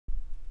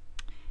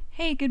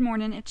Hey, good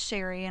morning. It's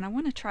Sherry, and I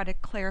want to try to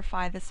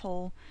clarify this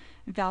whole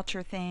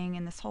voucher thing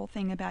and this whole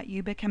thing about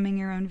you becoming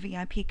your own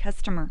VIP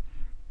customer.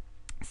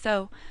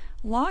 So,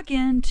 log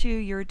into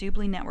your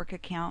Doobly Network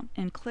account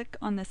and click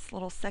on this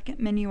little second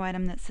menu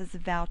item that says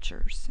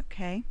Vouchers,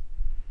 okay?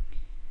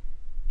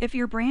 If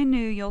you're brand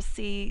new, you'll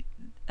see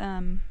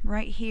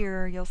right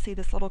here, you'll see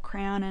this little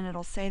crown and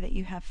it'll say that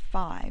you have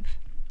 5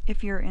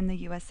 if you're in the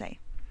USA.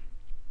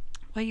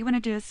 What you want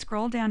to do is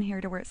scroll down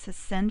here to where it says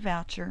Send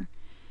Voucher.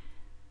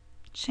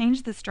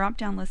 Change this drop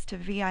down list to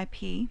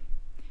VIP,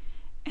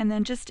 and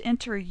then just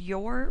enter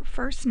your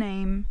first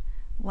name,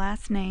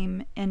 last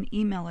name, and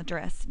email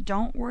address.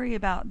 Don't worry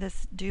about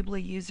this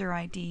Doobly user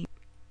ID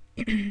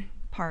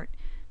part.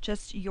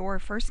 Just your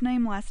first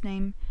name, last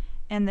name,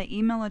 and the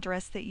email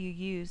address that you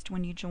used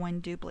when you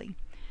joined Doobly.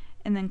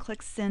 And then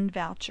click Send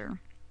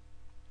Voucher.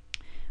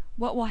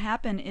 What will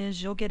happen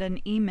is you'll get an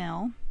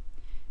email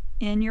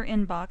in your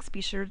inbox.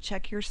 Be sure to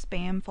check your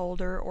spam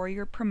folder or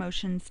your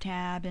promotions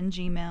tab in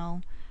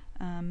Gmail.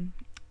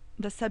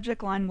 The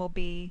subject line will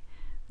be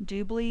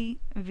Doobly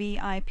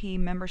VIP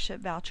membership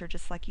voucher,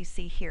 just like you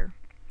see here.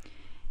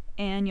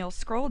 And you'll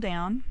scroll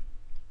down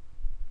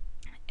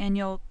and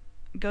you'll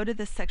go to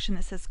this section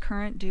that says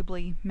current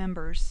Doobly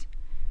members,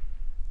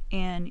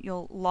 and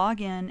you'll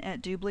log in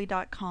at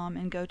doobly.com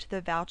and go to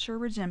the voucher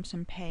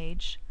redemption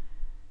page,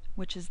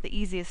 which is the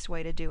easiest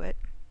way to do it.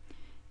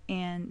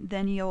 And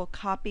then you'll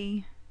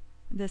copy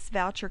this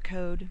voucher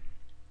code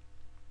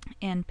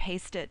and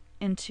paste it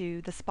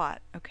into the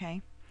spot,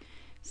 okay?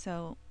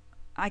 So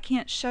I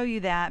can't show you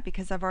that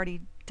because I've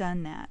already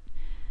done that.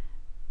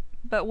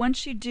 But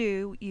once you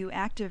do, you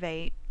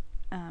activate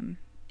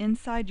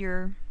inside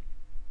your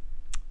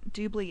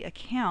Doobly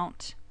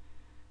account.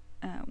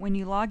 When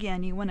you log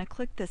in, you want to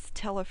click this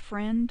Tell a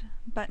Friend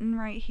button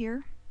right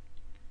here.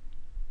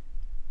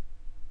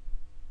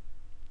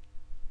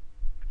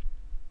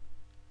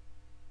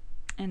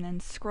 And then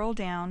scroll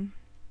down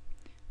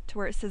to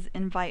where it says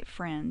Invite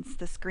Friends,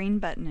 this green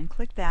button, and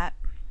click that.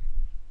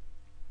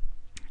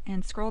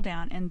 And scroll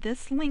down, and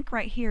this link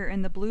right here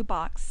in the blue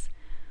box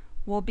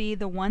will be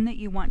the one that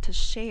you want to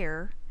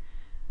share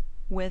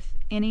with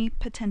any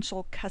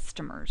potential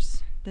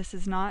customers. This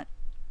is not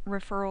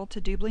referral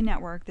to Doobly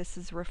Network, this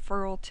is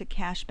referral to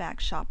cashback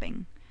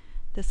shopping.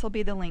 This will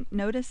be the link.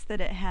 Notice that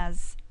it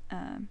has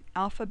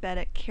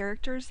alphabetic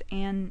characters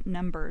and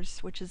numbers,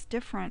 which is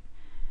different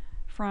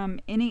from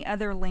any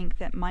other link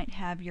that might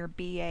have your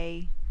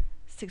BA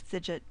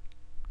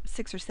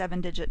 6 or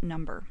 7 digit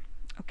number.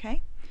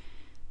 Okay?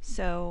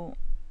 So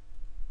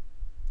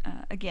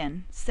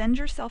again, send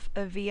yourself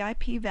a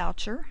VIP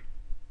voucher.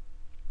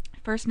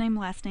 First name,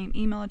 last name,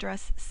 email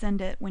address, send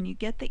it. When you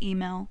get the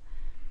email,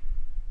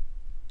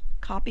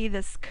 copy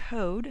this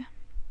code,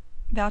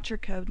 voucher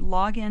code,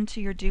 log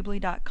into your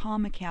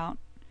doobly.com account,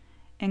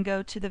 and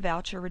go to the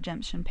voucher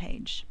redemption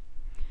page.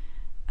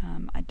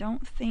 I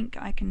don't think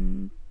I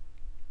can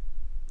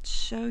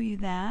show you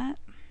that.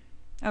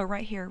 Oh,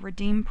 right here,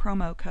 redeem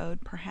promo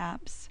code,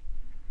 perhaps.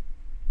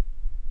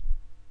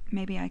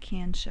 Maybe I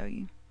can show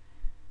you.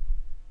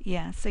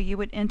 Yeah, so you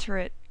would enter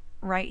it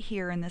right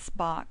here in this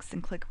box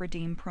and click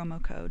redeem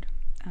promo code.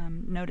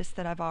 Notice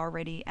that I've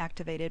already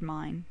activated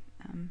mine.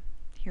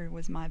 Here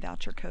was my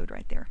voucher code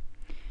right there.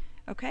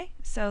 Okay,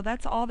 so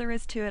that's all there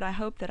is to it. I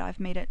hope that I've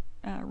made it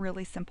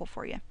really simple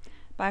for you.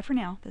 Bye for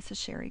now. This is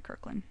Sherry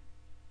Kirkland.